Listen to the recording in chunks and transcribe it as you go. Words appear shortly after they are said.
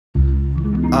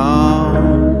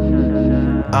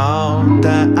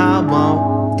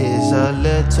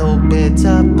little bit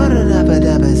up.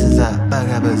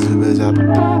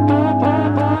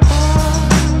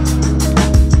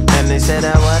 And they said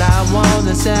that what I want,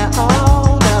 they said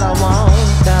all that I want,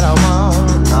 that I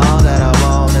want, all that I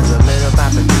want is a little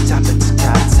pop at the top,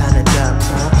 turn it up.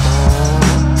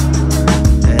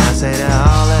 And I say that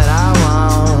all that I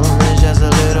want is just a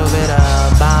little bit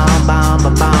of bound, bound,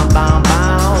 bound, bound,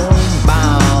 bound,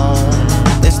 bound.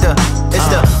 It's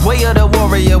the way of the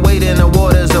warrior, wading the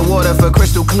waters, the water for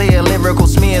crystal clear, lyrical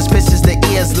smears, pisses the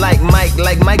ears like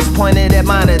Mike's pointed at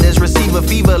monitors, receive a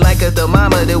fever like a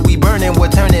thermometer. We burning, we'll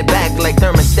turn it back like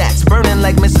thermostats, burning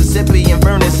like Mississippi and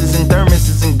furnaces and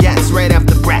thermoses and gas. Right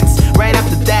after brats, right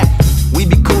after that, we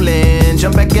be coolin',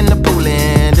 jump back in the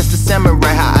poolin'. Just a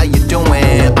samurai, how you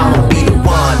doing? I'ma be the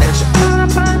one that you.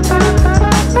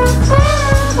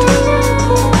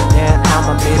 Yeah,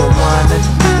 I'ma be the one that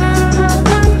you.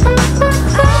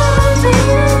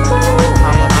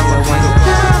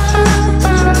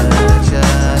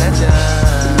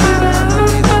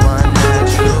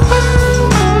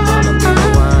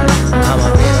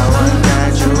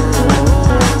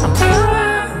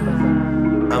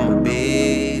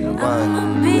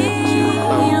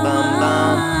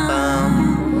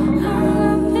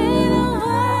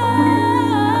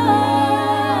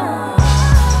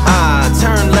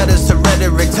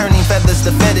 Turning feathers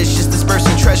to fetish, just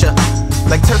dispersing treasure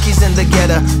like turkeys in the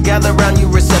getter. Gather round you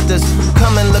receptors,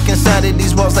 come and look inside of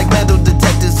these walls like metal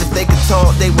detectors. If they could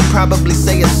talk, they would probably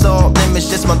say assault. Them it's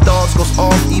just my thoughts, goes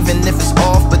off even if it's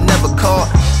off, but never caught.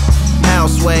 How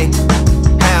sway,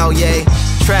 how yay,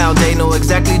 trial day, know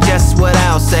exactly just what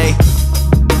I'll say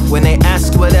when they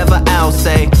ask whatever I'll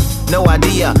say. No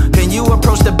idea, can you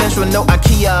approach the bench with no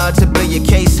IKEA to build your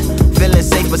case? Feeling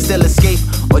safe but still escape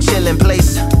or chill in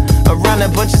place around a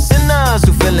bunch of sinners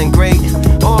who feeling great,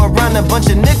 or around a bunch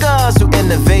of niggas who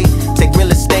innovate, take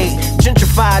real estate,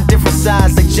 gentrify different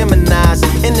sides like Geminis,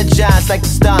 energize like the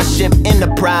Starship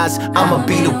Enterprise. I'ma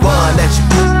be the one that you.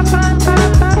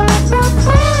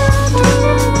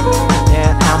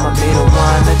 Yeah, I'ma be the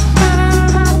one that you.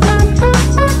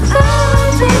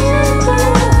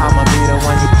 I'ma be the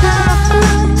one you.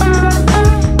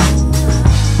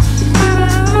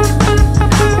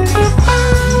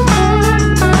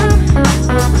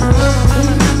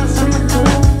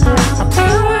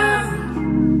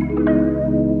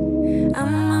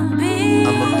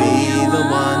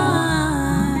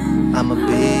 I'ma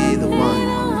be the one.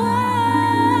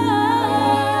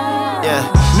 Yeah,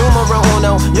 numero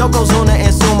uno, Yokozuna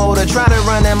and Sumo. To try to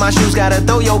run in my shoes, gotta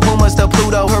throw your Pumas to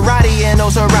Pluto. Karate and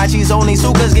those Hirachis, only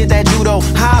Sukas get that judo.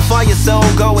 How far your soul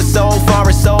go, it's so far,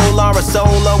 it's so Laura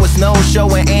Solo. It's no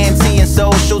show and anti and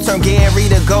social. Turn Gary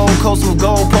to Gold Coast, some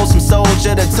gold, post some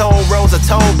soldier. The toll roads are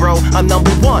told, bro. I'm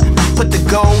 #1. Put the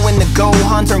go in the go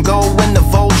hunter, go in the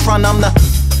Voltron. I'm the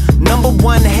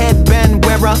 #1 headband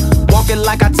wearer. Walking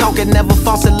like I talk it, never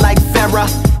false it like Farrah.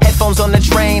 Headphones on the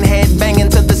train, head banging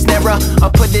to the snare. I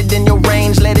put it in your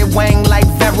range, let it wang like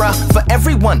Vera. For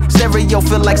everyone, stereo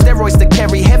feel like steroids to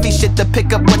carry. Heavy shit to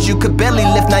pick up what you could barely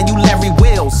lift. Now you Larry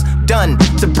Wheels, done.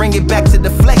 To bring it back to the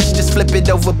flesh, just flip it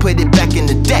over, put it back in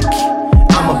the deck.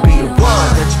 I'ma be the